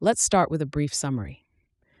Let's start with a brief summary.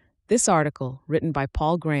 This article, written by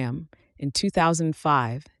Paul Graham in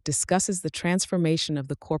 2005, discusses the transformation of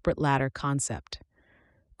the corporate ladder concept.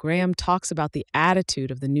 Graham talks about the attitude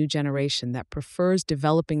of the new generation that prefers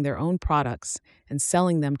developing their own products and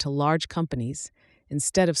selling them to large companies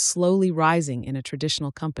instead of slowly rising in a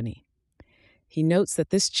traditional company. He notes that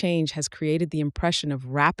this change has created the impression of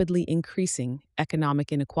rapidly increasing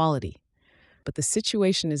economic inequality, but the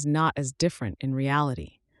situation is not as different in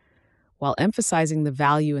reality. While emphasizing the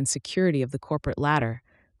value and security of the corporate ladder,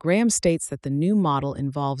 Graham states that the new model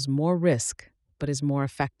involves more risk but is more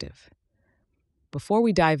effective. Before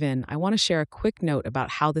we dive in, I want to share a quick note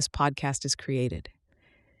about how this podcast is created.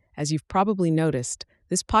 As you've probably noticed,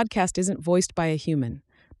 this podcast isn't voiced by a human,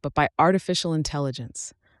 but by artificial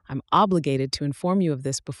intelligence. I'm obligated to inform you of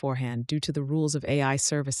this beforehand due to the rules of AI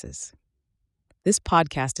services. This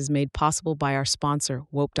podcast is made possible by our sponsor,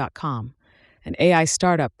 Wope.com, an AI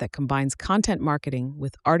startup that combines content marketing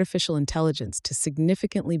with artificial intelligence to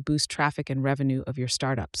significantly boost traffic and revenue of your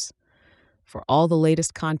startups. For all the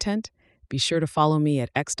latest content, be sure to follow me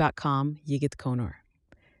at x.com/Yigit.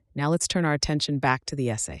 Now let's turn our attention back to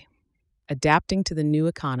the essay. Adapting to the New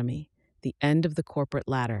Economy, The End of the Corporate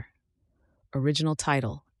Ladder. Original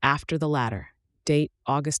title, After the Ladder. Date,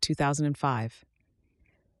 August 2005.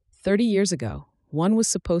 30 years ago, one was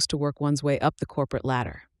supposed to work one's way up the corporate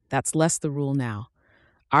ladder. That's less the rule now.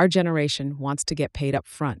 Our generation wants to get paid up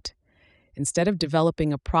front. Instead of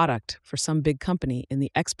developing a product for some big company in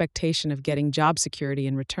the expectation of getting job security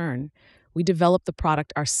in return, we develop the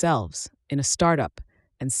product ourselves in a startup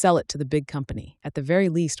and sell it to the big company. At the very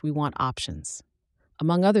least, we want options.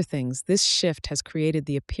 Among other things, this shift has created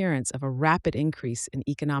the appearance of a rapid increase in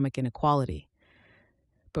economic inequality.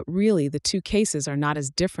 But really, the two cases are not as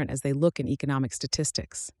different as they look in economic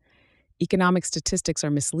statistics. Economic statistics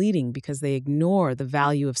are misleading because they ignore the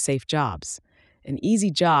value of safe jobs. An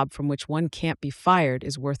easy job from which one can't be fired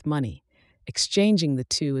is worth money. Exchanging the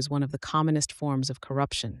two is one of the commonest forms of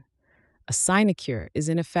corruption. A sinecure is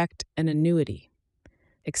in effect an annuity.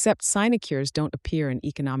 Except sinecures don't appear in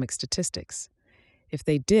economic statistics. If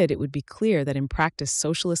they did, it would be clear that in practice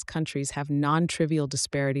socialist countries have nontrivial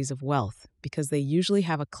disparities of wealth because they usually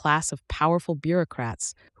have a class of powerful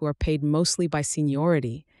bureaucrats who are paid mostly by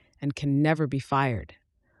seniority and can never be fired.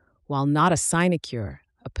 While not a sinecure,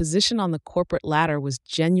 a position on the corporate ladder was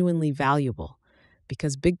genuinely valuable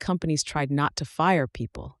because big companies tried not to fire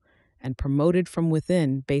people and promoted from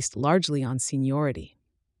within based largely on seniority.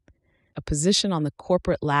 A position on the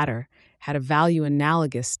corporate ladder had a value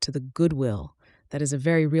analogous to the goodwill that is a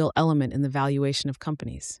very real element in the valuation of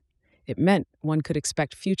companies. It meant one could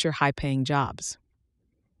expect future high-paying jobs.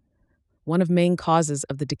 One of the main causes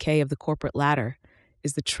of the decay of the corporate ladder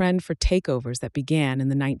is the trend for takeovers that began in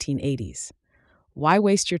the 1980s. Why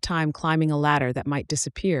waste your time climbing a ladder that might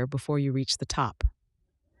disappear before you reach the top?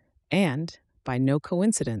 And, by no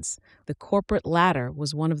coincidence, the corporate ladder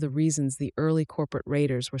was one of the reasons the early corporate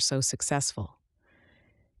raiders were so successful.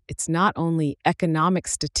 It's not only economic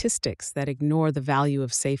statistics that ignore the value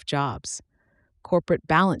of safe jobs. Corporate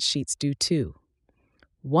balance sheets do too.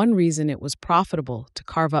 One reason it was profitable to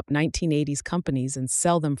carve up 1980s companies and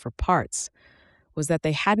sell them for parts was that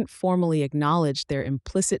they hadn't formally acknowledged their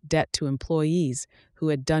implicit debt to employees who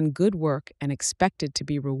had done good work and expected to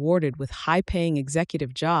be rewarded with high-paying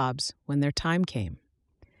executive jobs when their time came.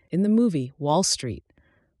 In the movie Wall Street,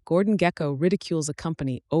 Gordon Gekko ridicules a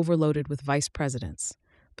company overloaded with vice presidents,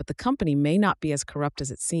 but the company may not be as corrupt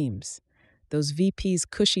as it seems. Those VPs'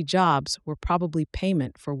 cushy jobs were probably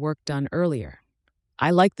payment for work done earlier.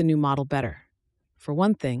 I like the new model better. For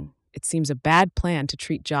one thing, it seems a bad plan to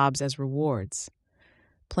treat jobs as rewards.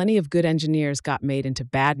 Plenty of good engineers got made into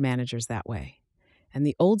bad managers that way. And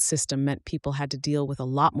the old system meant people had to deal with a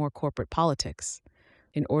lot more corporate politics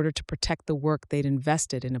in order to protect the work they'd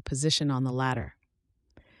invested in a position on the ladder.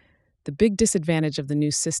 The big disadvantage of the new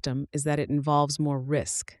system is that it involves more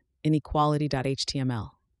risk,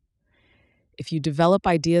 inequality.html. If you develop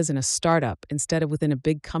ideas in a startup instead of within a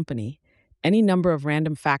big company, any number of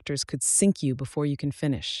random factors could sink you before you can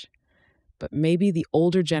finish. But maybe the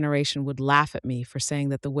older generation would laugh at me for saying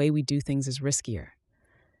that the way we do things is riskier.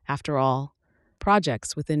 After all,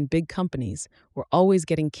 projects within big companies were always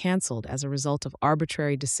getting canceled as a result of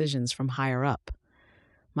arbitrary decisions from higher up.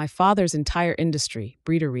 My father's entire industry,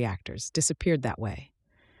 breeder reactors, disappeared that way.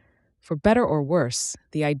 For better or worse,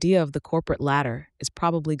 the idea of the corporate ladder is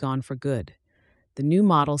probably gone for good. The new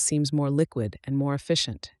model seems more liquid and more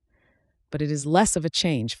efficient, but it is less of a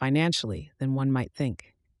change financially than one might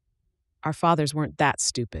think. Our fathers weren't that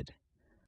stupid.